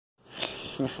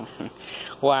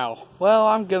Wow. Well,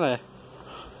 I'm gonna...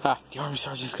 Ah, the army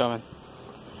sergeant's coming.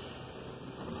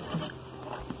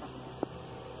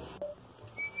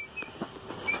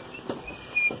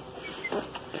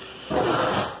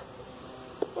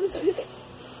 What is this?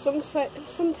 Some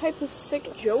type of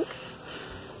sick joke?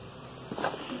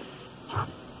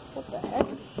 What the heck?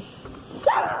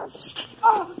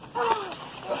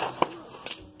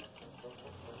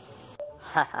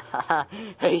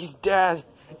 He's dead!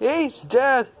 He's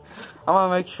dead! I'm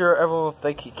gonna make sure everyone will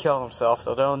think he killed himself,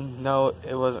 so they'll know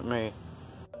it wasn't me.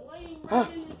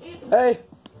 Hey!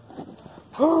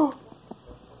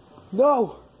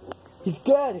 No! He's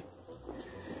dead!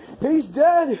 He's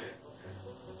dead!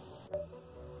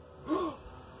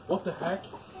 What the heck?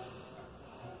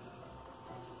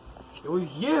 It was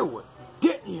you!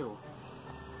 Didn't you?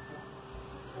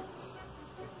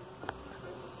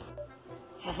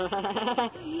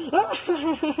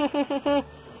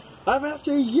 I'm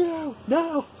after you!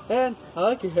 No! And I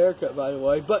like your haircut, by the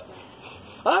way, but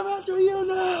I'm after you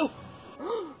now!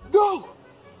 No!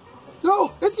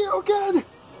 No! It's you again!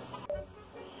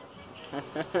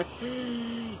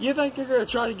 You think you're gonna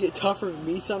try to get tougher than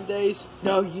me some days?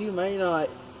 No, you may not.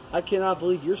 I cannot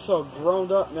believe you're so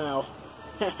grown up now.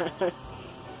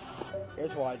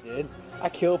 Here's what I did. I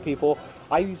kill people.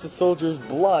 I use the soldier's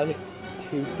blood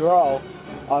to draw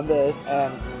on this,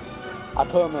 and I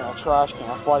put them in a trash can.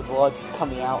 That's why blood's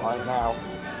coming out right now.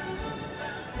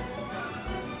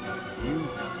 You...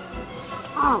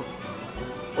 Oh!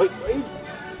 Wait!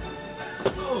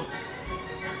 Oh.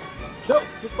 No!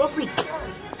 You're supposed to be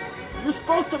dead! You're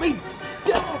supposed to be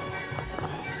dead!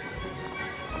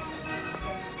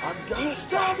 I'm gonna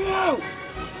stab you!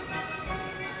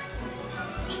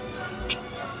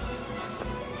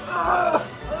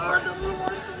 This is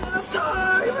worse than last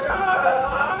time!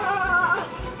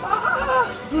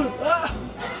 You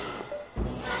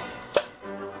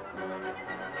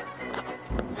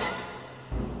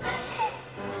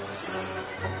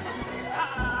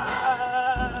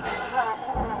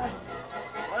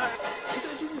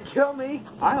think you can kill me?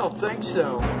 I don't think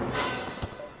so.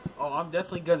 Oh, I'm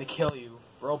definitely gonna kill you.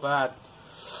 Real bad.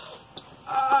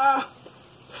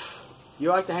 You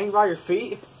like to hang by your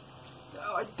feet? No,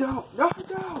 I don't. No, I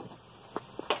don't.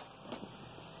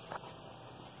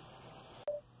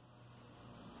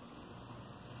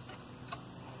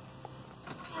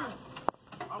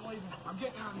 I'm leaving. I'm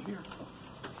getting out of here.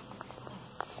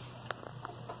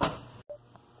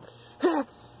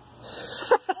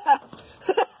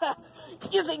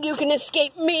 You think you can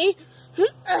escape me?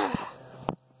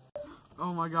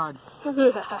 Oh my god.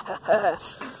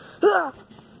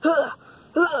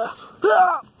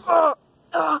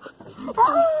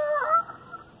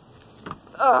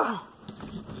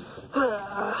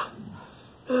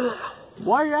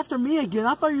 Why are you after me again?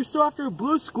 I thought you were still after a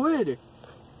blue squid.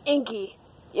 Inky.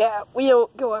 Yeah, we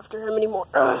don't go after him anymore.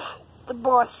 The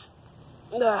boss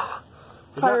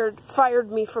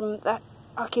fired me from that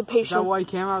occupation. Is that why he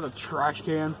came out of the trash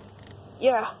can?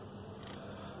 Yeah.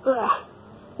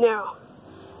 Now,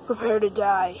 prepare to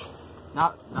die.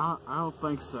 Not, I don't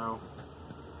think so.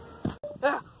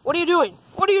 What are you doing?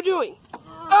 What are you doing?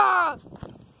 Ah!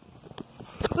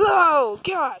 Oh,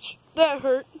 gosh, that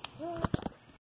hurt.